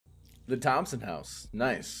The Thompson house.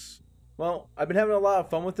 Nice. Well, I've been having a lot of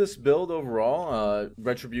fun with this build overall.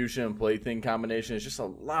 Retribution and Plaything combination is just a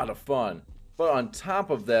lot of fun. But on top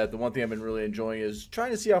of that, the one thing I've been really enjoying is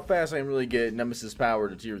trying to see how fast I can really get Nemesis power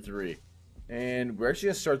to tier 3. And we're actually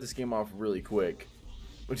going to start this game off really quick.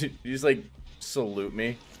 Would you just, like, salute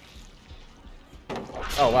me?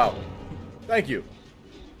 Oh, wow. Thank you.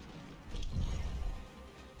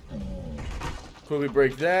 Quickly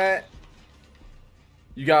break that.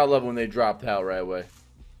 You gotta love when they drop Pal right away.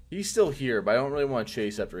 He's still here, but I don't really want to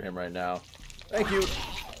chase after him right now. Thank you.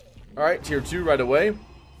 Alright, tier 2 right away.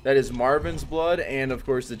 That is Marvin's blood and, of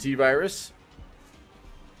course, the T-Virus.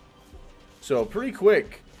 So, pretty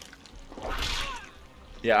quick.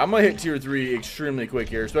 Yeah, I'm gonna hit tier 3 extremely quick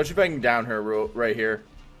here, especially if I can down her right here.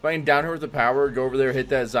 If I can down her with the power, go over there, hit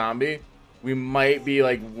that zombie, we might be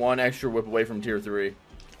like one extra whip away from tier 3.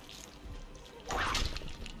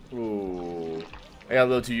 Ooh. I got a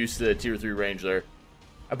little too used to the tier 3 range there.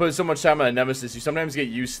 I put so much time on a Nemesis, you sometimes get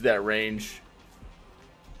used to that range.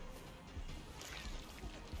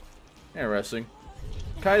 Interesting.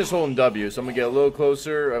 Kind of just holding W, so I'm gonna get a little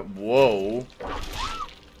closer. Whoa.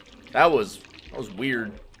 That was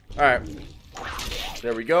weird. Alright.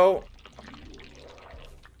 There we go.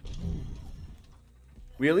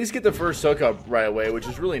 We at least get the first hookup right away, which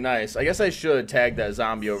is really nice. I guess I should tag that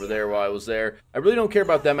zombie over there while I was there. I really don't care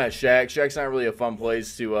about them at Shack. Shack's not really a fun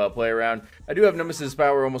place to play around. I do have Nemesis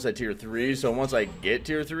power almost at tier 3, so once I get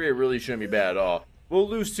tier 3, it really shouldn't be bad at all. We'll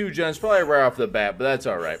lose 2 gens probably right off the bat, but that's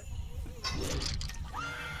alright.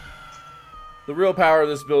 The real power of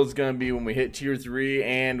this build is going to be when we hit tier 3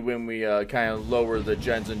 and when we kind of lower the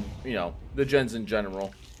gens and, you know, the gens in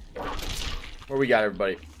general. Where we got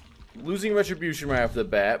everybody. Losing Retribution right off the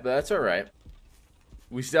bat, but that's alright.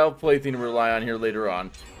 We still have Plaything to rely on here later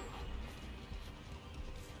on.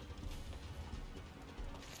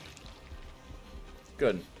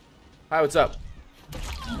 Good. Hi, what's up?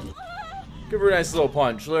 Give her a nice little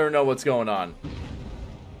punch. Let her know what's going on.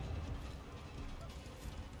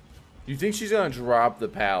 You think she's going to drop the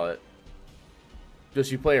pallet? Does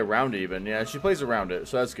she play around it even? Yeah, she plays around it,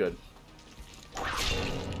 so that's good.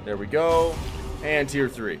 There we go. And tier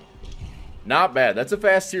 3. Not bad. That's a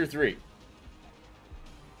fast tier 3.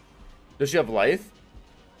 Does she have life?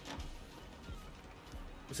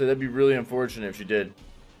 So that'd be really unfortunate if she did.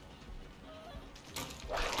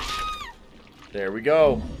 There we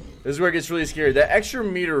go. This is where it gets really scary. That extra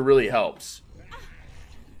meter really helps.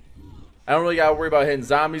 I don't really gotta worry about hitting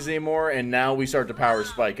zombies anymore, and now we start to power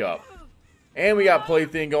spike up. And we got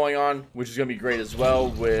Plaything going on, which is gonna be great as well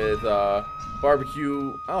with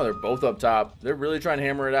barbecue. Oh, they're both up top. They're really trying to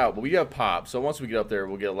hammer it out, but we have pop, so once we get up there,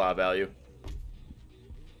 we'll get a lot of value.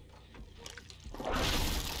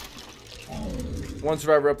 One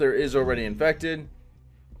survivor up there is already infected.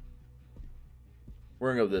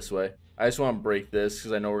 We're gonna go this way. I just want to break this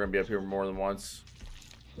because I know we're gonna be up here more than once.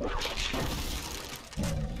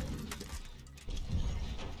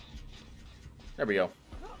 There we go.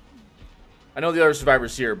 I know the other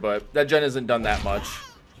survivor's here, but that gen hasn't done that much.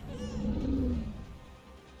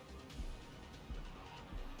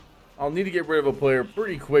 I'll need to get rid of a player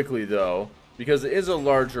pretty quickly, though, because it is a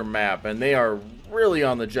larger map, and they are really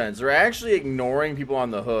on the gens. They're actually ignoring people on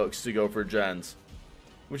the hooks to go for gens,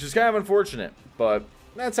 which is kind of unfortunate, but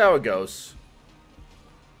that's how it goes.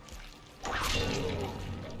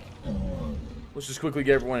 Let's just quickly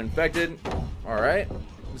get everyone infected. Alright.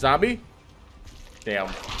 Zombie? Damn.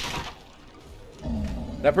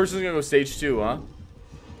 That person's gonna go stage 2, huh?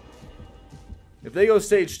 If they go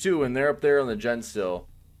stage 2 and they're up there on the gen still,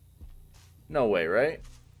 no way, right?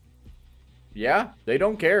 Yeah, they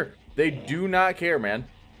don't care. They do not care, man.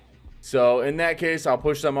 So, in that case, I'll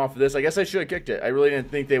push them off of this. I guess I should have kicked it. I really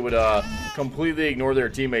didn't think they would completely ignore their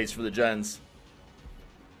teammates for the gens.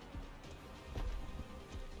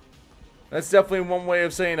 That's definitely one way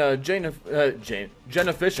of saying gen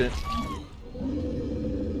efficient.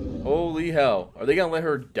 Holy hell. Are they going to let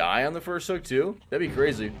her die on the first hook, too? That'd be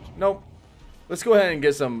crazy. Nope. Let's go ahead and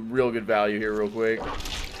get some real good value here real quick.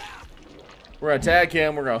 We're going to tag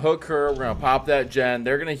him. We're going to hook her. We're going to pop that gen.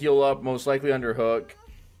 They're going to heal up, most likely under hook.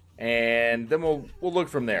 And then we'll look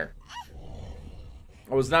from there.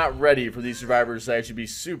 I was not ready for these survivors to actually be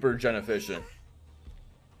super gen efficient.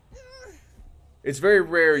 It's very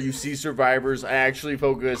rare you see survivors actually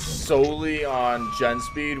focus solely on gen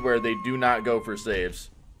speed where they do not go for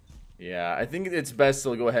saves. Yeah, I think it's best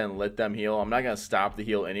to go ahead and let them heal. I'm not going to stop the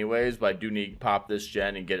heal anyways, but I do need to pop this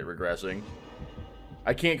gen and get it regressing.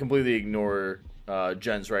 I can't completely ignore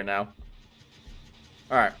gens right now.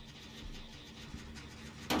 Alright.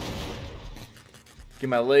 Get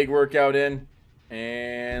my leg workout in.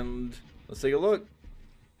 And let's take a look.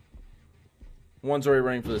 One's already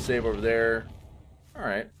running for the save over there.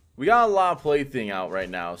 Alright. We got a lot of plaything out right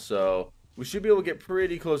now, so we should be able to get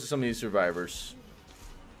pretty close to some of these survivors.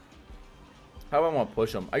 How do I want to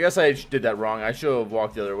push them? I guess I did that wrong. I should have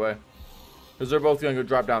walked the other way. Because they're both going to go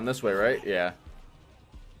drop down this way, right? Yeah.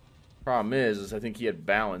 Problem is I think he had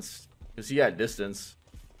balance. Because he had distance.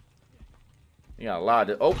 He got a lot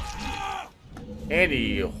of... Oh! And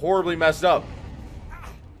he horribly messed up.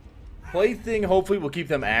 Plaything hopefully will keep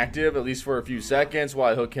them active, at least for a few seconds,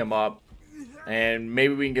 while I hook him up. And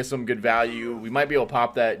maybe we can get some good value. We might be able to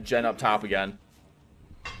pop that gen up top again.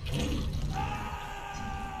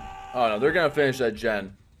 Oh no, they're going to finish that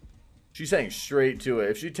gen. She's heading straight to it.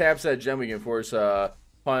 If she taps that gen, we can force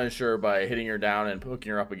punish her by hitting her down and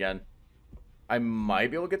hooking her up again. I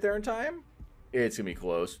might be able to get there in time. It's going to be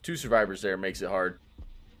close. 2 survivors there makes it hard.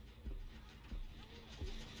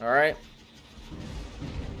 Alright.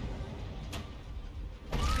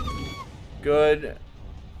 Good.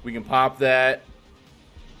 We can pop that.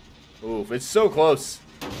 Oof, it's so close.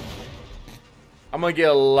 I'm going to get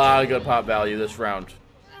a lot of good pop value this round.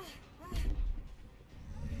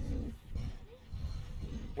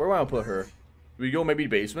 Where do I want to put her? Do we go maybe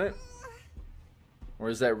basement? Or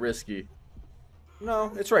is that risky?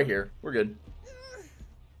 No, it's right here. We're good.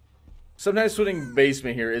 Sometimes putting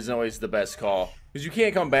basement here isn't always the best call. Because you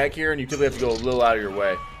can't come back here and you typically have to go a little out of your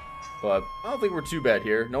way. But I don't think we're too bad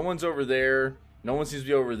here. No one's over there. No one seems to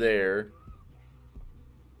be over there.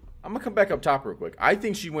 I'm going to come back up top real quick. I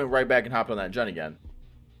think she went right back and hopped on that gen again.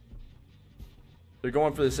 They're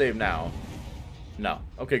going for the save now. No.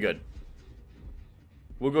 Okay, good.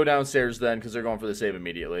 We'll go downstairs then because they're going for the save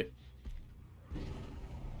immediately.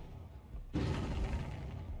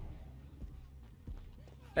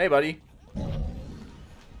 Hey, buddy.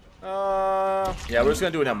 Yeah, we're just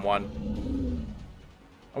going to do an M1.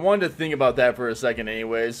 I wanted to think about that for a second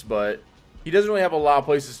anyways, but he doesn't really have a lot of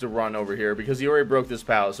places to run over here because he already broke this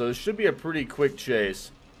pallet, so it should be a pretty quick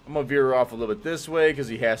chase. I'm going to veer off a little bit this way because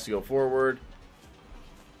he has to go forward.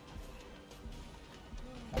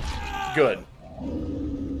 Good.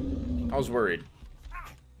 I was worried. I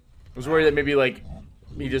was worried that maybe, like,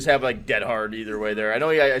 he just have, like, dead hard either way there. I know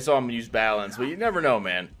I saw him use balance, but you never know,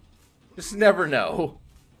 man. Just never know.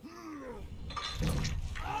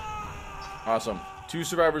 Awesome. 2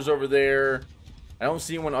 survivors over there. I don't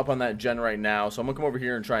see anyone up on that gen right now, so I'm going to come over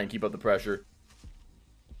here and try and keep up the pressure.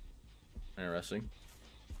 Interesting.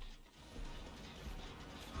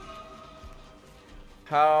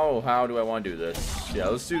 How do I want to do this? Yeah,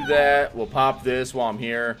 let's do that. We'll pop this while I'm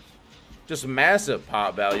here. Just massive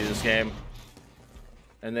pop value this game.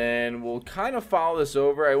 And then we'll kind of follow this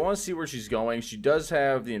over. I want to see where she's going. She does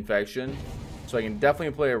have the infection, so I can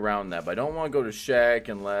definitely play around that. But I don't want to go to Shack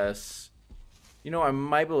unless... You know, I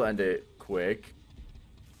might be able to end it quick.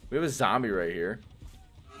 We have a zombie right here.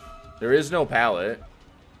 There is no pallet.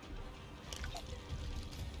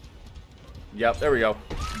 Yep, there we go.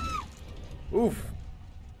 Oof.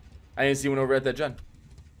 I didn't see one over at that gen.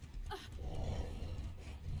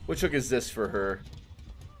 Which hook is this for her?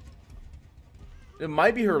 It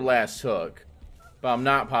might be her last hook, but I'm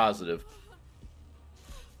not positive.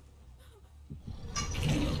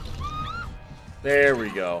 There we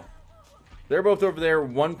go. They're both over there.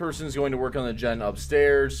 One person's going to work on the gen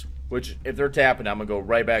upstairs, which if they're tapping, I'm going to go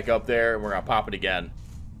right back up there and we're going to pop it again.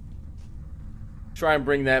 Try and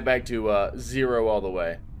bring that back to 0 all the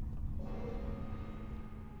way.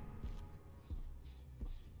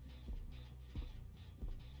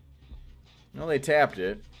 No, they tapped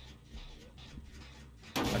it.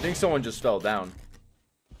 I think someone just fell down.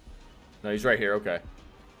 No, he's right here. Okay.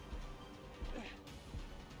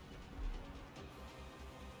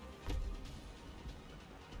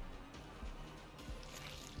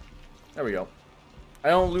 There we go. I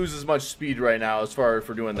don't lose as much speed right now as far as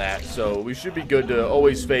for doing that, so we should be good to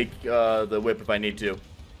always fake the whip if I need to.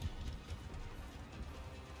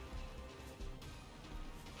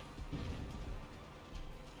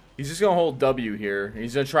 He's just going to hold W here.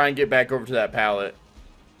 He's going to try and get back over to that pallet.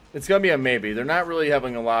 It's going to be a maybe. They're not really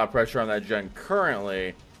having a lot of pressure on that gen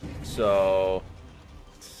currently, so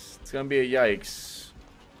it's going to be a yikes.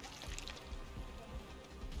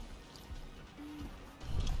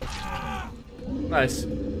 Nice.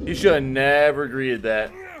 He should have never greeted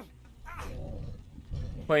that.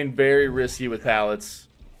 Playing very risky with pallets.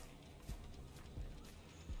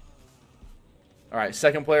 Alright,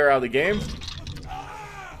 second player out of the game.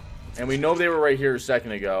 And we know they were right here a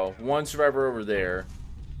second ago. One survivor over there.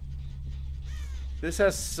 This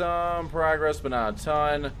has some progress, but not a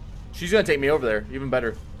ton. She's going to take me over there. Even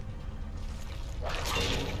better.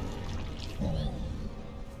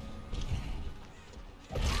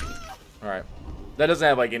 Alright. That doesn't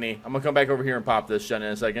have like any. I'm gonna come back over here and pop this gen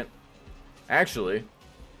in a second. Actually,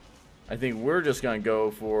 I think we're just gonna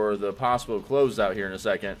go for the possible closeout here in a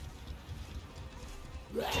second.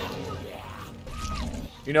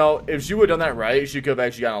 You know, if she would have done that right, she could have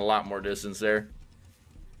actually gotten a lot more distance there.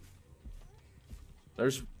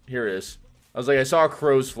 Here it is. I was like, I saw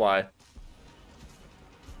crows fly.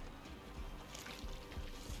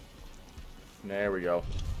 There we go.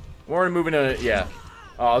 We're moving in it, yeah.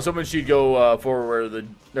 I was hoping she'd go forward where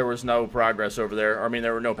there was no progress over there. I mean,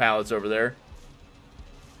 there were no pallets over there.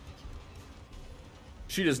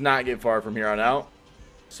 She does not get far from here on out.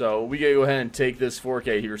 So we gotta go ahead and take this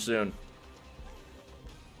 4K here soon.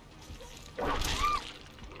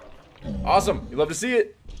 Awesome. You love to see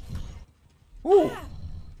it. Woo.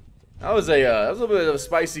 That was a little bit of a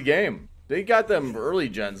spicy game. They got them early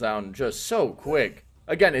gens down just so quick.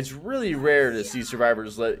 Again, it's really rare to see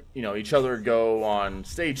survivors let, you know, each other go on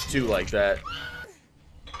stage 2 like that.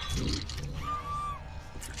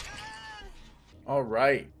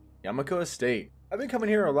 Alright, Yamako Estate. I've been coming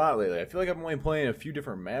here a lot lately. I feel like I'm only playing a few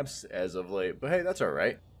different maps as of late, but hey, that's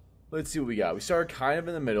alright. Let's see what we got. We started kind of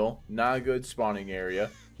in the middle, not a good spawning area.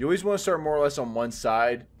 You always want to start more or less on one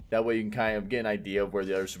side. That way you can kind of get an idea of where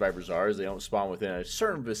the other survivors are, as they don't spawn within a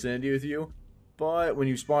certain vicinity with you. But when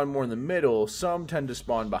you spawn more in the middle, some tend to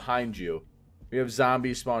spawn behind you. We have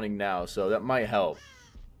zombies spawning now, so that might help.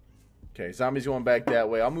 Okay, zombies going back that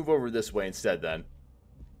way. I'll move over this way instead then.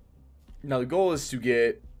 Now the goal is to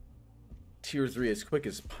get tier 3 as quick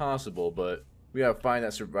as possible, but we gotta find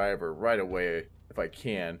that survivor right away if I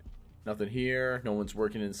can. Nothing here. No one's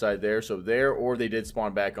working inside there, so there, or they did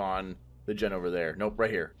spawn back on the gen over there. Nope, right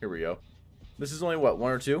here. Here we go. This is only, what,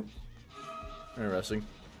 1 or 2? Interesting.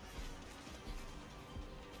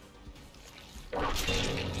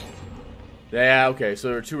 Yeah, okay, so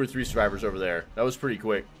there are 2 or 3 survivors over there. That was pretty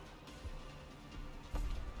quick.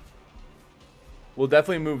 We'll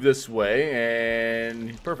definitely move this way,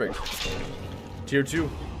 and perfect. Tier 2.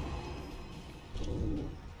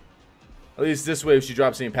 At least this way, if she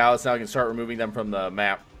drops any pallets, now I can start removing them from the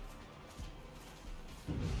map.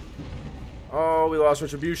 Oh, we lost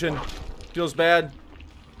retribution. Feels bad.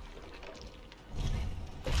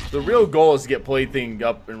 The real goal is to get Plaything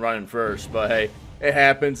up and running first, but hey, it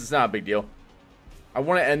happens. It's not a big deal. I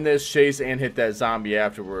want to end this chase and hit that zombie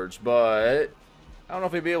afterwards, but I don't know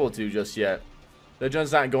if I'd be able to just yet. The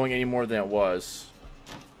gen's not going any more than it was.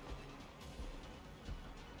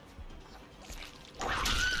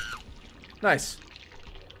 Nice.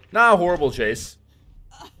 Not a horrible chase.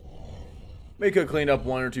 May could clean up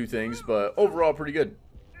 1 or 2 things, but overall pretty good.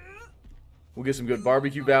 We'll get some good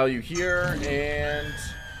barbecue value here, and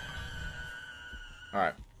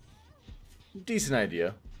alright. Decent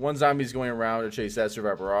idea. 1 zombie's going around to chase that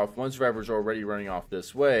survivor off. 1 survivor's already running off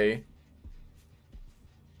this way.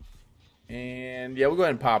 And yeah, we'll go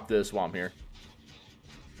ahead and pop this while I'm here.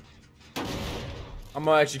 I'm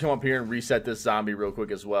gonna actually come up here and reset this zombie real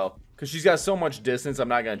quick as well, because she's got so much distance, I'm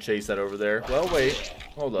not gonna chase that over there. Well, wait.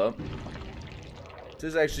 Hold up. This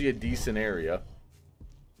is actually a decent area.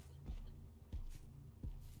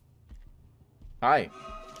 Hi.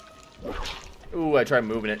 Ooh, I tried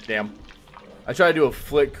moving it. Damn. I tried to do a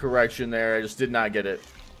flick correction there. I just did not get it.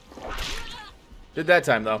 Did that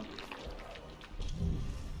time, though.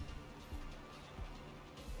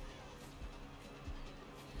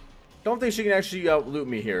 Don't think she can actually loot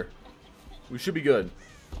me here. We should be good.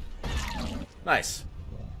 Nice.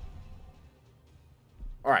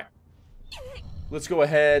 Alright. Let's go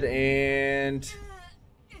ahead and...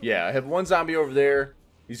 yeah, I have 1 zombie over there.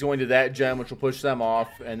 He's going to that gem, which will push them off.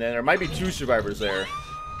 And then there might be 2 survivors there.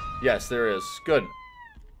 Yes, there is. Good.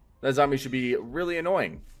 That zombie should be really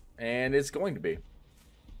annoying. And it's going to be.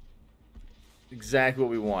 Exactly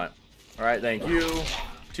what we want. Alright, thank you.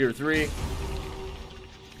 Tier 3.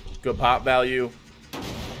 Good pop value.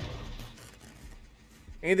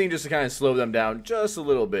 Anything just to kind of slow them down just a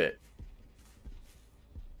little bit.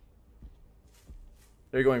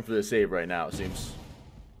 They're going for the save right now, it seems.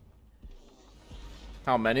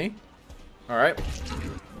 How many? Alright.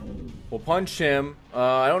 We'll punch him.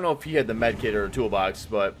 I don't know if he had the med kit or a toolbox,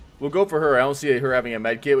 but we'll go for her. I don't see her having a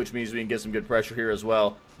med kit, which means we can get some good pressure here as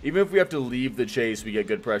well. Even if we have to leave the chase, we get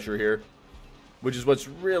good pressure here, which is what's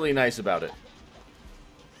really nice about it.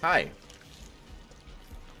 Hi.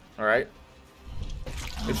 Alright.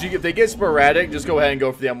 If they get sporadic, just go ahead and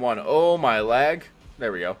go for the M1. Oh, my lag.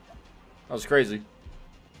 There we go. That was crazy.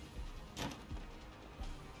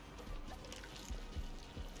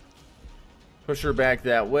 Push her back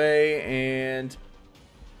that way, and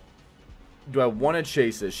do I want to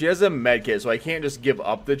chase this? She has a med kit, so I can't just give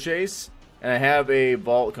up the chase. And I have a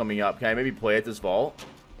vault coming up. Can I maybe play at this vault?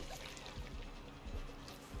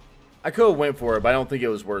 I could have went for it, but I don't think it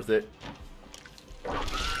was worth it.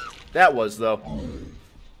 That was, though.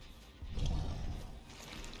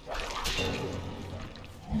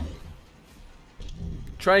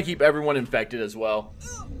 Trying to keep everyone infected as well.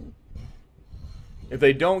 If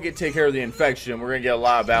they don't take care of the infection, we're going to get a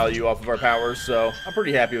lot of value off of our powers, so I'm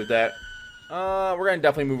pretty happy with that. We're going to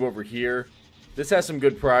definitely move over here. This has some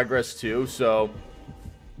good progress, too, so...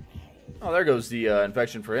 Oh, there goes the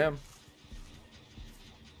infection for him.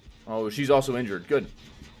 Oh, she's also injured. Good.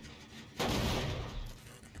 I'm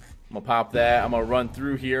going to pop that. I'm going to run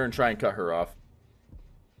through here and try and cut her off.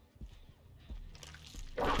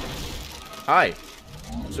 Hi.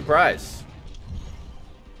 Surprise.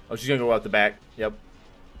 Oh, she's going to go out the back. Yep.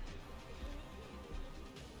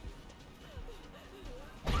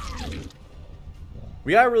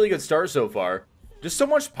 We got a really good start so far. Just so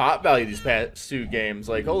much pop value these past 2 games.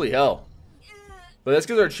 Like, holy hell. But that's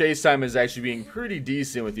because our chase time is actually being pretty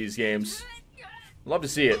decent with these games. Love to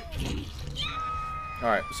see it.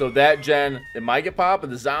 Alright, so that gen, it might get popped, but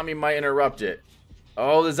the zombie might interrupt it.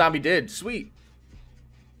 Oh, the zombie did. Sweet.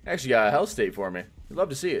 Actually got a health state for me. I'd love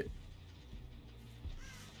to see it.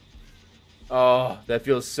 Oh, that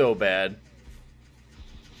feels so bad.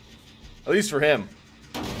 At least for him.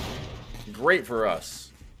 Great for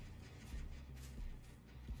us.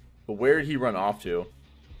 But where did he run off to?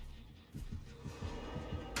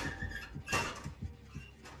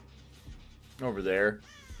 Over there.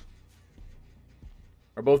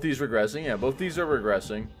 Are both these regressing? Yeah, both these are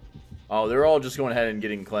regressing. Oh, they're all just going ahead and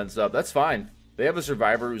getting cleansed up. That's fine. They have a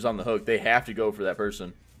survivor who's on the hook. They have to go for that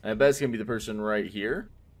person. And I bet it's going to be the person right here.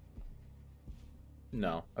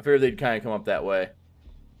 No. I figured they'd kind of come up that way.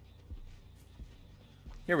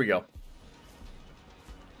 Here we go.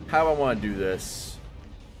 How do I want to do this?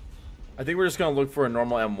 I think we're just going to look for a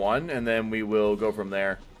normal M1, and then we will go from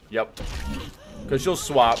there. Yep. Because she'll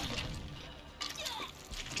swap.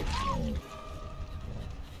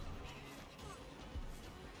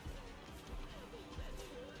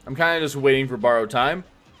 I'm kind of just waiting for borrowed time.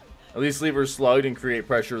 At least leave her slugged and create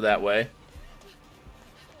pressure that way.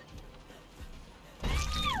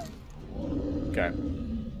 Okay.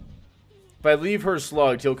 If I leave her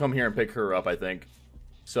slugged, he'll come here and pick her up, I think.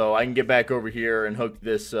 So I can get back over here and hook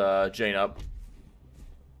this Jane up.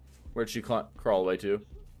 Where'd she crawl away to?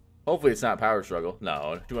 Hopefully it's not power struggle.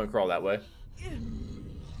 No, do you want to crawl that way?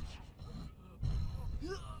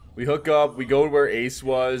 We hook up, we go to where Ace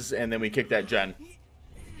was, and then we kick that gen.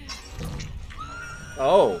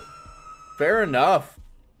 Oh, fair enough.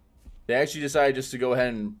 They actually decided just to go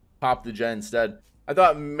ahead and pop the gen instead. I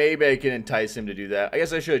thought maybe I could entice him to do that. I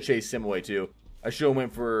guess I should have chased him away too. I should have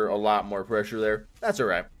went for a lot more pressure there. That's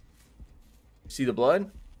alright. See the blood?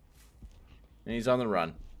 And he's on the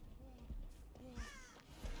run.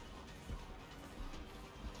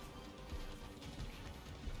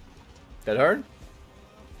 That hard?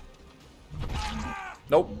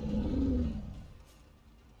 Nope.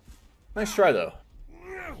 Nice try though.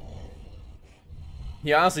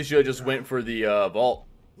 He honestly should have just went for the vault.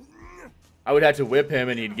 I would have to whip him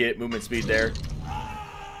and he'd get movement speed there.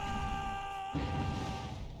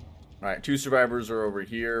 Alright, 2 survivors are over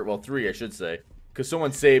here. Well, 3 I should say. Because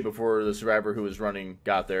someone saved before the survivor who was running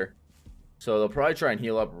got there. So they'll probably try and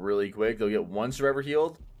heal up really quick. They'll get 1 survivor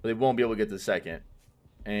healed, but they won't be able to get the second.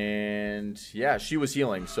 And yeah, she was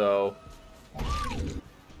healing, so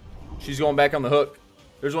she's going back on the hook.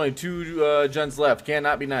 There's only 2 gens left.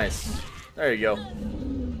 Cannot be nice. There you go.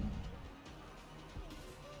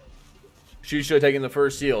 She should have taken the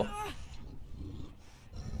first heal.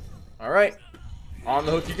 Alright. On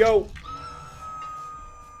the hook you go.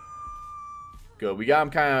 Good. We got him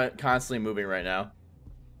kind of constantly moving right now.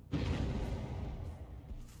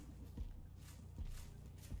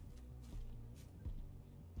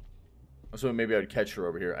 So maybe I would catch her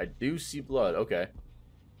over here. I do see blood. Okay.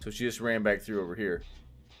 So she just ran back through over here.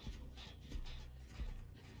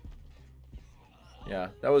 Yeah,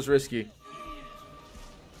 that was risky.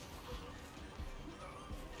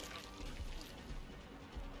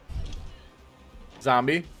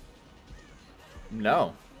 Zombie?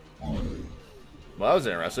 No. Well, that was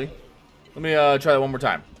interesting. Let me try that one more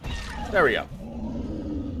time. There we go.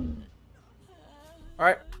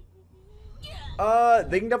 Alright.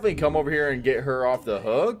 They can definitely come over here and get her off the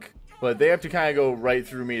hook, but they have to kind of go right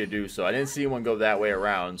through me to do so. I didn't see one go that way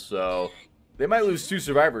around, so they might lose 2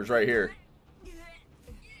 survivors right here.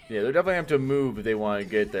 Yeah, they're definitely have to move if they want to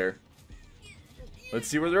get there. Let's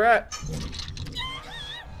see where they're at.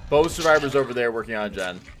 Both survivors over there working on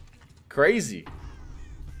Jen. Crazy.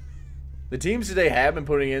 The teams today have been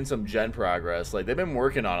putting in some gen progress. Like, they've been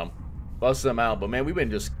working on them. Busting them out. But, man, we've been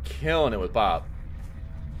just killing it with Pop.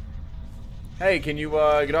 Hey, can you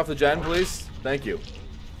get off the gen, please? Thank you.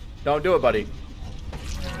 Don't do it, buddy.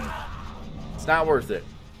 It's not worth it.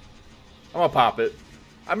 I'm gonna pop it.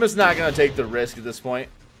 I'm just not gonna take the risk at this point.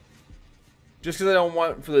 Just because I don't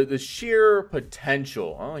want for the sheer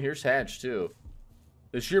potential. Oh, here's Hatch too.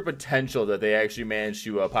 The sheer potential that they actually managed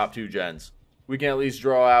to pop 2 gens. We can at least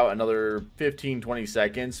draw out another 15-20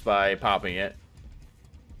 seconds by popping it.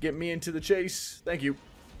 Get me into the chase. Thank you.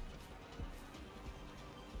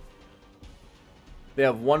 They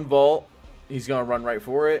have 1 vault. He's gonna run right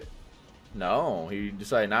for it. No, he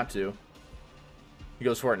decided not to. He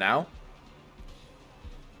goes for it now.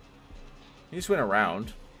 He just went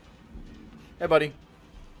around. Hey, buddy.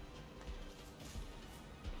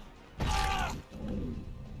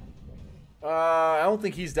 I don't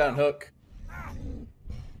think he's down hook.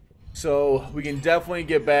 So we can definitely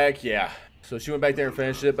get back. Yeah. So she went back there and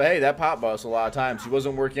finished it. But hey, that pop bust a lot of times. He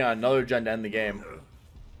wasn't working on another gen to end the game.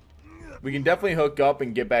 We can definitely hook up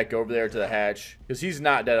and get back over there to the hatch. Because he's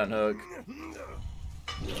not dead on hook.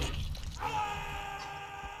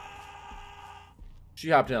 She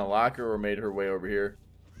hopped in a locker or made her way over here.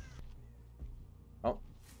 Oh,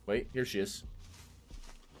 wait, here she is.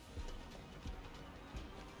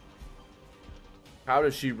 How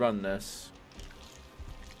does she run this?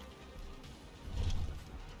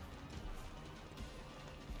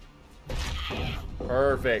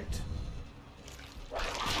 Perfect.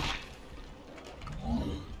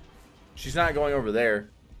 She's not going over there.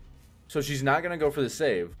 So she's not going to go for the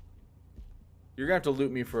save. You're going to have to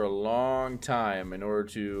loot me for a long time in order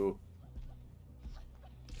to...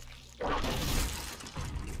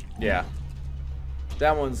 Yeah.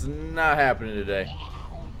 That one's not happening today.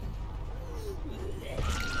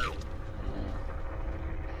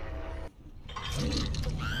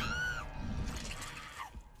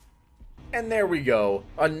 And there we go.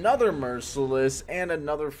 Another Merciless and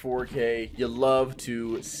another 4K. You love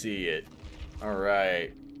to see it.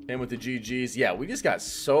 Alright. And with the GGs, yeah, we just got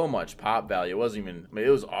so much pop value. It wasn't even, I mean, it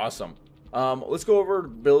was awesome. Let's go over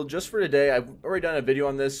build just for today. I've already done a video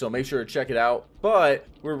on this, so make sure to check it out. But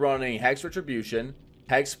we're running Hex Retribution,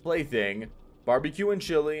 Hex Plaything, Barbecue and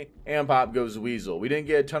Chili, and Pop Goes Weasel. We didn't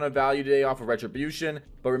get a ton of value today off of Retribution,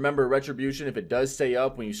 but remember, Retribution, if it does stay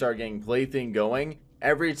up when you start getting Plaything going,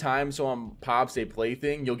 every time someone pops a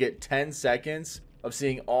Plaything, you'll get 10 seconds of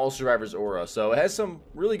seeing all survivors' aura. So it has some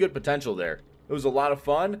really good potential there. It was a lot of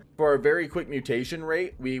fun. For a very quick mutation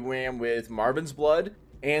rate, we ran with Marvin's Blood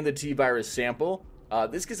and the T-Virus sample.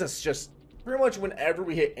 This gives us just pretty much whenever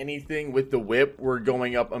we hit anything with the whip, we're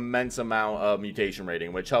going up immense amount of mutation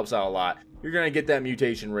rating, which helps out a lot. You're going to get that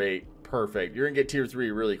mutation rate perfect. You're going to get tier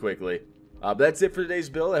 3 really quickly. But that's it for today's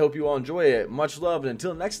build. I hope you all enjoy it. Much love, and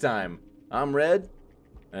until next time, I'm Red,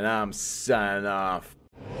 and I'm signing off.